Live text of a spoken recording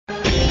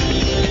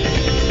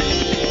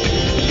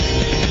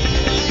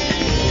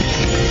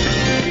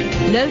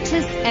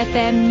Lotus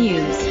FM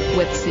News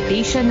with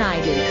Sudisha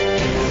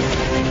Naidu.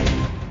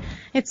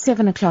 It's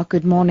 7 o'clock.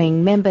 Good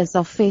morning. Members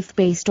of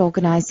faith-based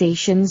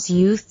organizations,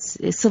 youths,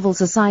 civil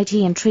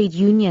society and trade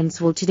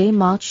unions will today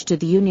march to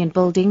the union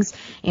buildings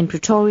in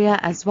Pretoria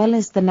as well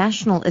as the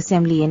National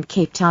Assembly in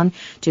Cape Town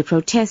to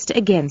protest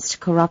against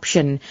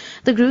corruption.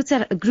 The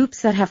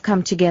groups that have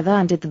come together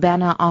under the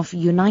banner of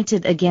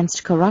United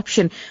Against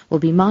Corruption will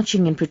be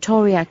marching in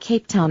Pretoria,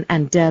 Cape Town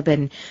and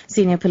Durban.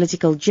 Senior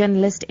political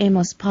journalist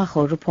Amos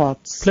Pacho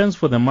reports. Plans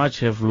for the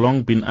march have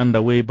long been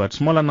underway, but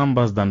smaller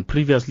numbers than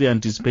previously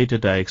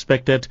anticipated are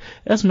expected,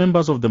 as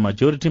members of the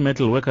Majority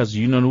Metal Workers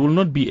Union will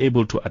not be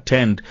able to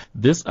attend.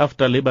 This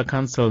after Labour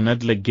Council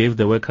NEDLEC gave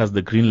the workers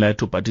the green light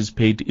to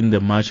participate in the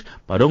march,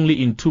 but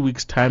only in 2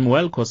 weeks' time,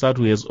 while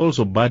COSATU has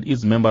also barred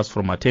its members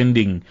from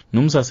attending.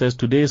 NUMSA says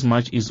today's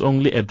march is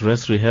only a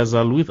dress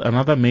rehearsal, with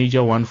another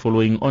major one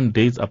following on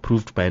dates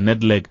approved by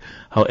NEDLEC.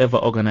 However,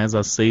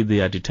 organizers say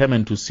they are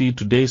determined to see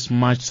today's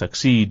march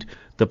succeed.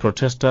 The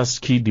protesters'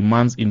 key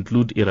demands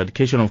include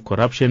eradication of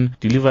corruption,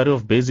 delivery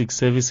of basic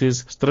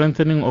services,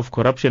 strengthening of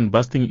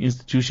corruption-busting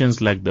institutions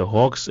like the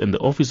Hawks and the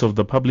Office of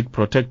the Public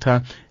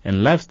Protector,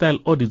 and lifestyle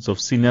audits of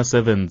senior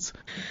servants.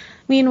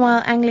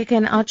 Meanwhile,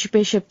 Anglican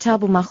Archbishop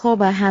Thabo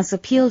Makgoba has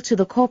appealed to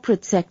the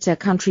corporate sector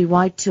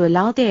countrywide to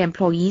allow their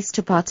employees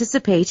to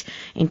participate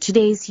in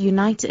today's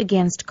Unite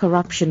Against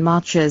Corruption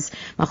marches.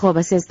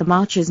 Makgoba says the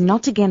march is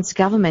not against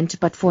government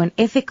but for an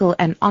ethical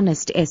and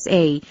honest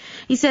SA.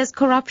 He says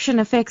corruption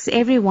affects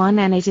everyone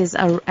and it is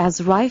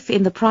as rife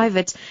in the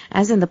private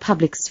as in the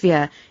public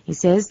sphere. He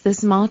says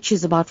this march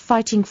is about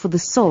fighting for the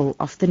soul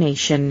of the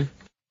nation.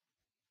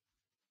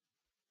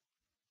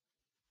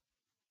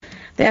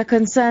 There are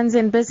concerns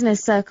in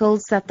business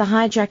circles that the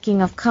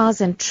hijacking of cars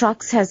and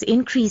trucks has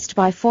increased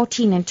by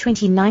 14% and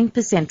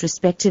 29%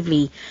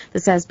 respectively.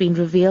 This has been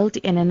revealed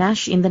in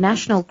the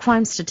National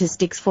Crime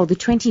Statistics for the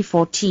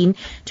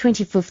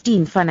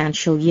 2014-2015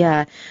 financial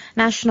year.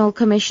 National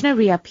Commissioner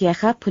Ria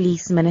Piecha,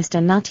 Police Minister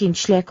Nathi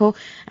Nhleko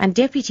and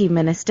Deputy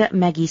Minister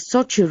Maggie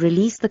Sochu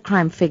released the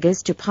crime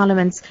figures to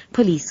Parliament's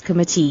Police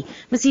Committee.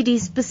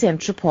 Mercedes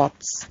Percent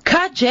reports.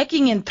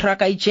 Carjacking and truck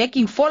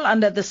hijacking fall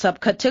under the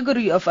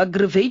subcategory of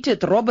aggravated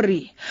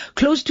robbery.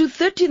 Close to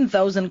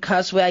 13,000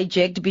 cars were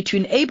hijacked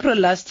between April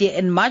last year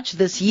and March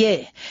this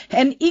year,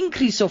 an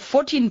increase of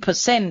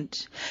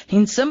 14%.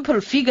 In simple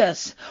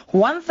figures,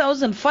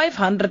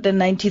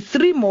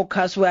 1,593 more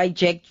cars were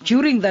hijacked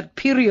during that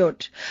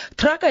period.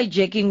 Truck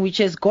hijacking, which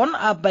has gone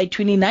up by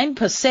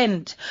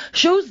 29%,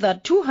 shows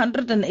that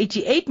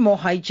 288 more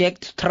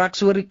hijacked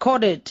trucks were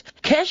recorded.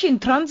 Cash in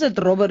transit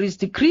robberies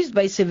decreased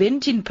by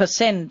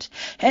 17%,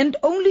 and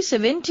only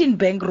 17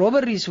 bank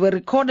robberies were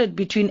recorded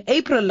between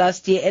April last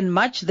year and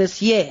March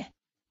this year.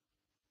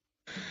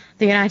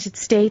 The United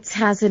States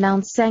has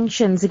announced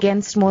sanctions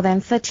against more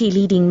than 30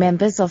 leading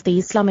members of the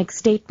Islamic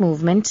State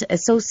movement,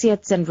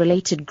 associates and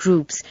related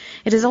groups.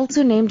 It has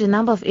also named a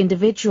number of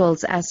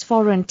individuals as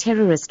foreign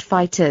terrorist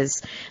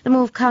fighters. The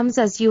move comes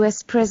as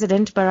U.S.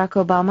 President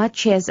Barack Obama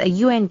chairs a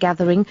UN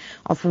gathering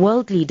of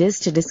world leaders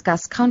to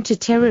discuss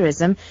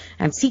counter-terrorism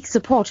and seek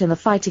support in the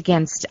fight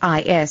against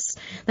IS.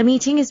 The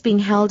meeting is being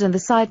held on the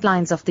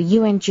sidelines of the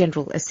UN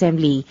General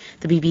Assembly.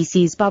 The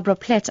BBC's Barbara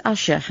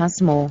Plett-Usher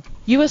has more.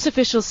 U.S.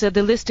 officials said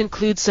the list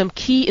includes some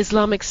key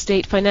Islamic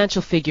State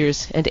financial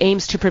figures and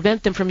aims to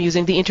prevent them from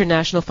using the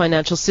international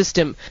financial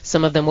system.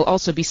 Some of them will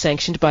also be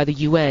sanctioned by the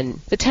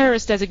UN. The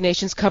terrorist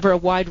designations cover a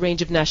wide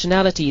range of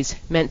nationalities,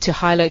 meant to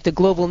highlight the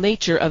global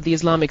nature of the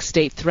Islamic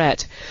State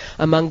threat.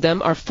 Among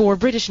them are 4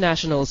 British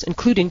nationals,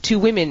 including 2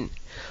 women.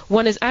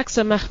 One is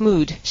Aqsa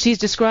Mahmoud. She's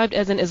described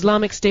as an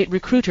Islamic State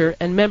recruiter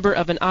and member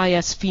of an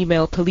IS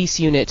female police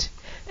unit.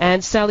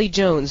 And Sally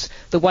Jones,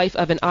 the wife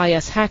of an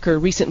IS hacker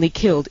recently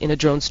killed in a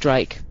drone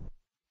strike.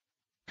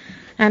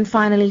 And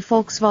finally,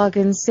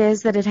 Volkswagen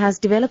says that it has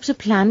developed a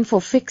plan for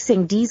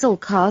fixing diesel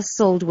cars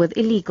sold with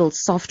illegal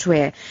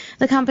software.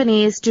 The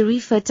company is to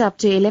refit up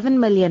to 11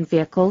 million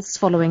vehicles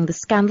following the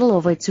scandal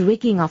over its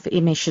rigging of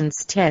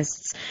emissions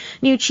tests.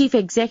 New Chief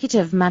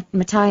Executive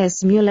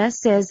Matthias Müller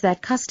says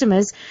that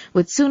customers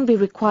would soon be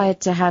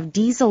required to have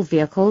diesel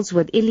vehicles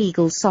with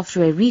illegal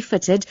software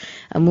refitted,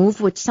 a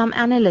move which some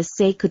analysts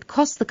say could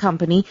cost the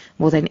company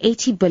more than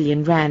 80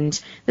 billion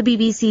rand. The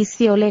BBC's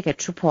Theo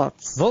Leggett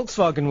reports.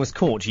 Volkswagen was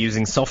caught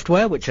using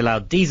software which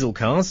allowed diesel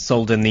cars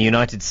sold in the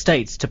United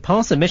States to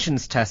pass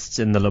emissions tests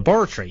in the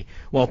laboratory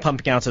while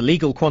pumping out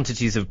illegal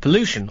quantities of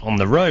pollution on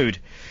the road.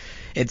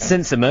 It's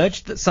since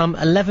emerged that some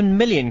 11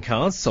 million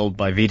cars sold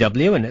by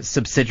VW and its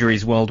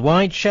subsidiaries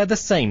worldwide share the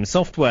same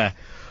software,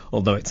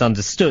 although it's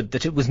understood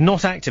that it was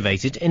not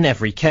activated in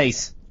every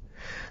case.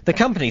 The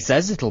company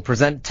says it'll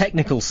present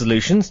technical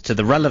solutions to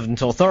the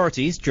relevant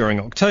authorities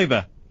during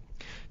October.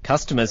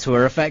 Customers who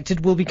are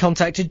affected will be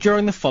contacted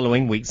during the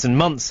following weeks and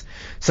months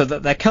so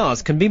that their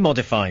cars can be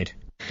modified.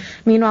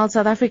 Meanwhile,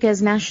 South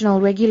Africa's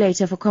national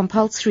regulator for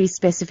compulsory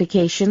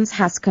specifications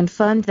has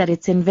confirmed that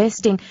it's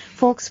investing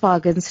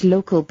Volkswagen's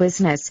local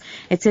business.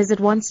 It says it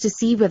wants to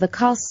see whether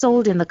cars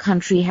sold in the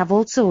country have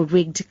also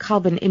rigged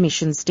carbon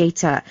emissions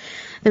data.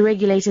 The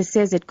regulator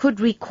says it could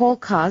recall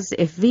cars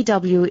if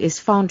VW is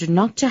found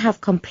not to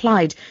have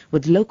complied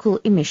with local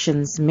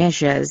emissions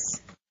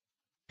measures.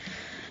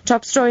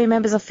 Top story: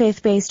 members of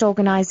faith-based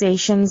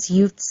organizations,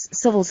 youths,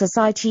 civil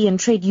society and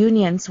trade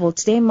unions will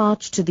today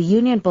march to the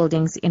union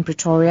buildings in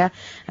Pretoria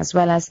as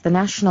well as the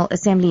National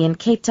Assembly in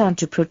Cape Town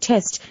to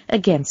protest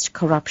against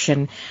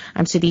corruption.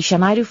 I'm Sudisha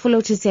Naidu for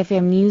Lotus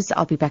FM News.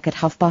 I'll be back at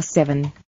 7:30.